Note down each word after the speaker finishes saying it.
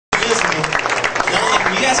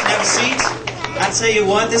You guys can have a seat. I tell you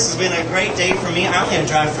what, this has been a great day for me. I only had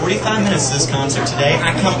to drive 45 minutes to this concert today.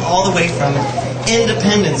 I come all the way from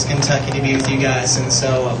Independence, Kentucky to be with you guys, and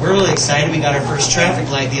so we're really excited. We got our first traffic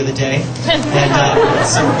light the other day, and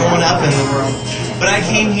so we're going up in the world. But I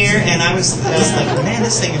came here and I was thinking, man,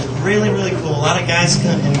 this thing is really, really cool. A lot of guys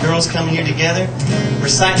and girls coming here together,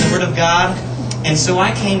 reciting the Word of God. And so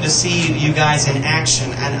I came to see you guys in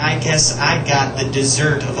action, and I guess I got the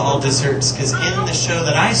dessert of all desserts, because in the show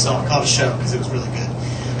that I saw, called a show because it was really good,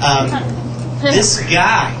 this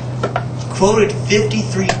guy quoted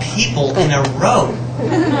 53 people in a row.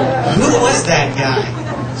 Who was that guy?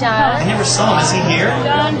 Jon. I never saw him. Is he here?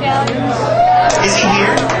 Jon Galliers. Is he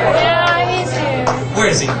here? Yeah, he's here. Where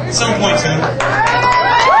is he? Some point to him.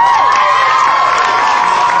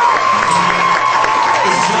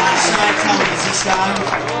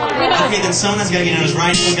 Okay, then someone's got to get on his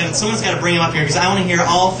right. Someone's got to bring him up here because I want to hear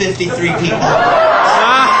all 53 people.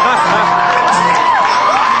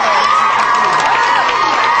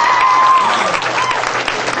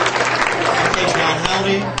 Okay, John, how old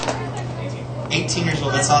are you? 18 years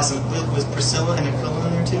old. That's awesome. Was Priscilla and Aquila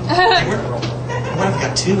in there too? Hey, what if I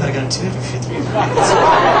got two? I got two after 53. All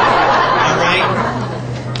right.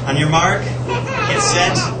 On your mark, get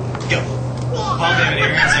set, go. Paul, David,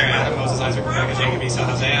 Aaron, Sarah, Adam, Moses, Isaac, Rebecca, Jacob, Esau,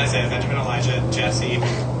 Hosea, Isaiah, Benjamin, Elijah, Jesse,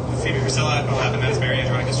 Phoebe, Priscilla, Aquila, Abinez, Mary,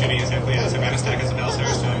 Andronicus, Judy, Isaiah, Savannah, Stachys, Abel,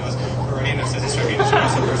 Sarah, Stelios, Herodian, Narcissus, Trophina,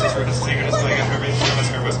 Shinos, Persis, Rufus, Sacredus, Phlegon, Hermes,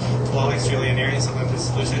 Hermes, Claudius, Julia, Nereus,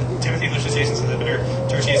 Olympus, Timothy, Lucius, Jason, Solicitor,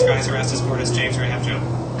 Tertius, Christ, Erastus, Portus, James, Rahab, Job.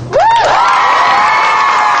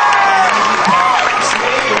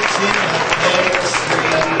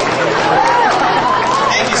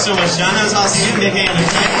 Thank you so much, John. That was awesome. You can big hand.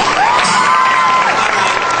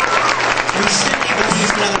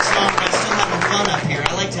 Another song, but I'm still having fun up here.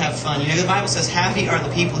 I like to have fun. You know, the Bible says, happy are the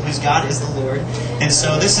people whose God is the Lord. And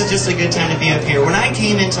so this is just a good time to be up here. When I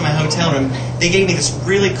came into my hotel room, they gave me this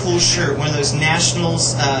really cool shirt, one of those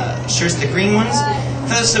Nationals shirts, the green ones. I thought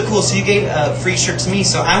that was so cool. So you gave a free shirt to me,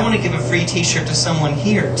 so I want to give a free t-shirt to someone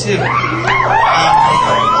here, too.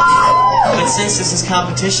 But since this is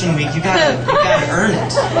competition week, you gotta earn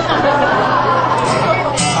it.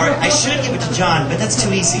 Alright, I should give it to John, but that's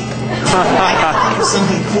too easy. I gotta think of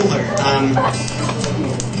something cooler.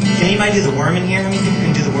 Can anybody do the worm in here? How many people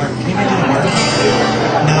can do the worm? Can anybody do the worm?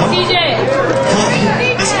 No? TJ.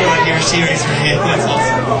 This girl right here, she raised her hand. That's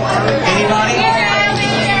awesome. Anybody?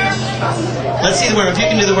 Let's see the worm. If you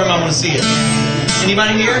can do the worm, I want to see it.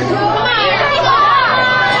 Anybody here?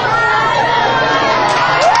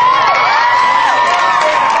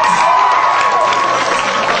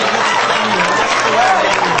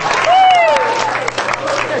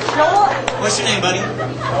 What's your name, buddy?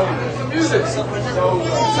 Music. Nice to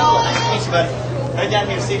meet you, buddy. Right down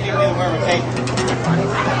here, see if you can do the worm, okay?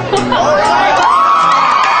 All right.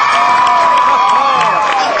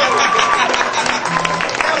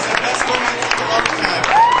 That was the best one in a long time.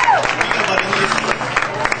 Here you go, buddy.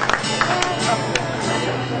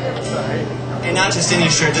 And not just any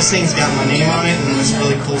shirt. This thing's got my name on it and this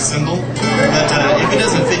really cool symbol. But if it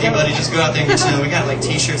doesn't fit you, buddy, just go out there and get you. We got like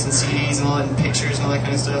T-shirts and CDs and all that, and pictures and all that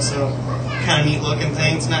kind of stuff. So. Kind of neat looking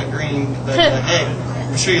thing. It's not green, but hey,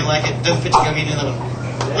 I'm sure you like it. Doesn't fit you, go get another one.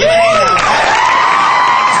 Give me a hand now.